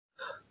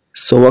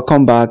So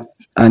welcome back,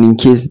 and in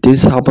case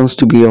this happens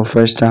to be your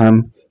first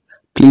time,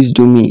 please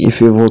do me a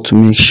favor to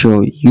make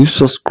sure you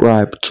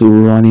subscribe to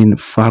Running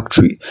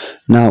Factory.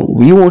 Now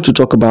we want to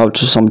talk about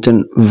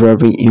something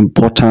very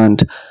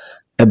important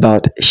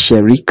about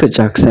Shericka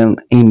Jackson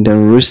in the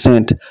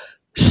recent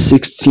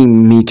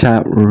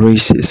 60-meter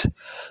races.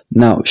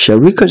 Now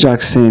Shericka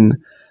Jackson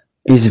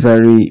is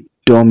very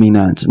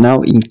dominant.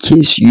 Now in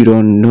case you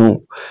don't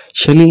know,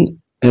 Shericka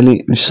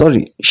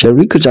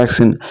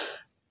Jackson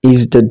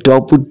is the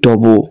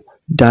double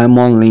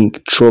Diamond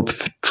League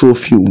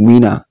trophy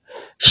winner.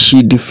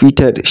 She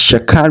defeated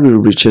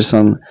Sha'ccarri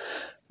Richardson,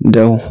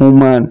 the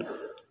woman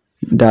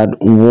that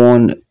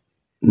won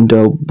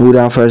the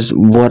Budapest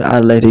World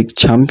Athletic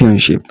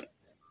Championship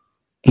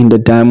in the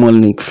Diamond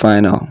League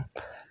final.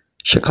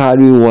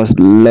 Sha'ccarri was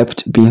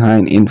left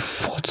behind in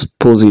fourth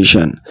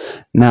position.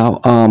 Now,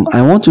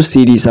 I want to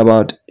say this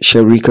about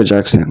Shericka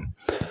Jackson.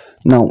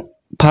 Now,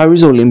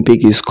 Paris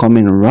Olympic is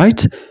coming,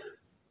 right?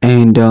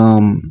 And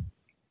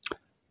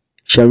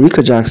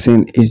Shericka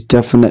Jackson is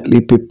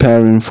definitely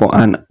preparing for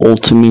an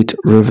ultimate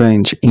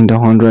revenge in the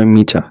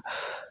 100-meter.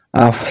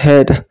 I've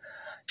heard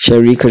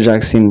Shericka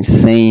Jackson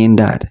saying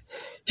that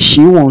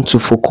she wants to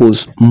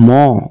focus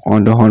more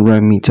on the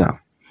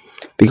 100-meter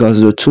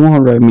because the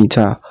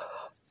 200-meter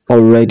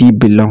already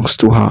belongs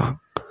to her.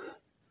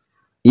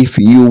 If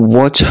you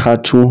watch her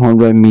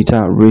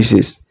 200-meter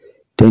races,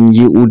 then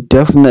you will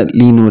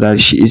definitely know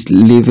that she is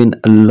leaving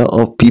a lot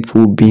of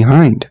people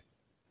behind.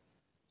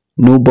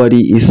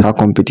 Nobody is her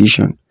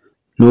competition.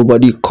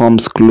 Nobody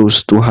comes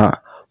close to her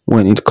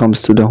when it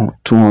comes to the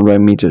 200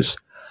 meters.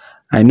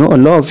 I know a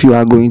lot of you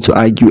are going to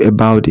argue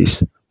about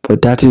this,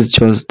 but that is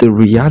just the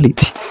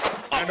reality.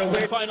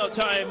 Final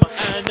time,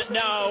 and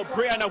now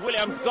Brianna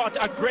Williams got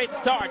a great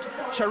start.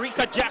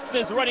 Shericka Jackson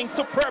is running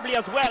superbly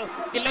as well.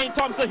 Elaine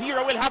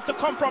Thompson-Herah will have to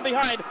come from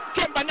behind.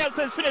 Kimber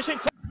Nelson is finishing.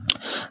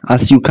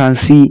 As you can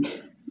see,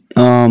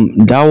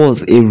 that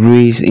was a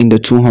race in the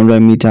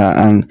 200-meter,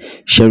 and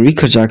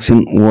Shericka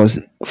Jackson was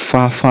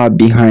far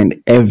behind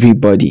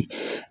everybody.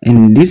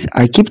 And this,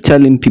 I keep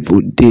telling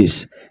people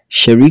this,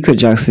 Shericka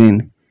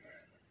Jackson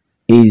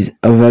is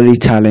a very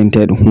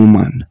talented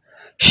woman.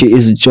 She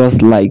is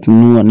just like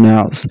no one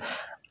else,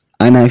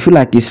 and I feel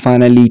like it's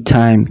finally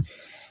time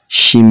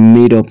she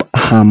made up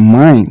her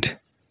mind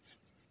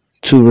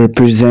to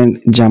represent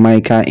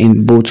Jamaica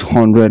in both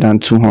 100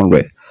 and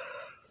 200.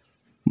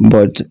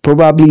 But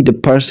probably the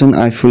person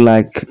I feel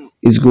like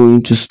is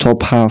going to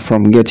stop her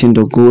from getting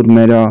the gold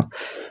medal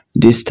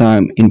this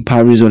time in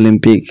Paris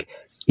Olympic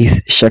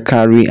is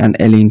Sha'ccarri and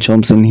Elaine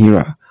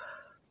Thompson-Herah.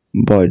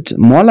 But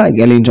more like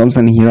Elaine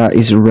Thompson-Herah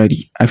is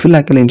ready. I feel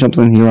like Elaine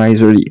Thompson-Herah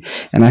is ready,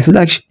 and I feel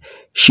like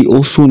she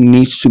also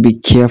needs to be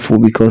careful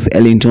because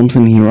Elaine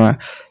Thompson-Herah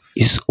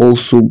is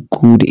also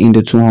good in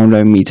the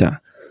 200 meter.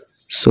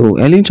 So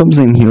Elaine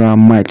Thompson-Herah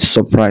might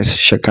surprise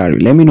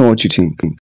Sha'ccarri. Let me know what you think.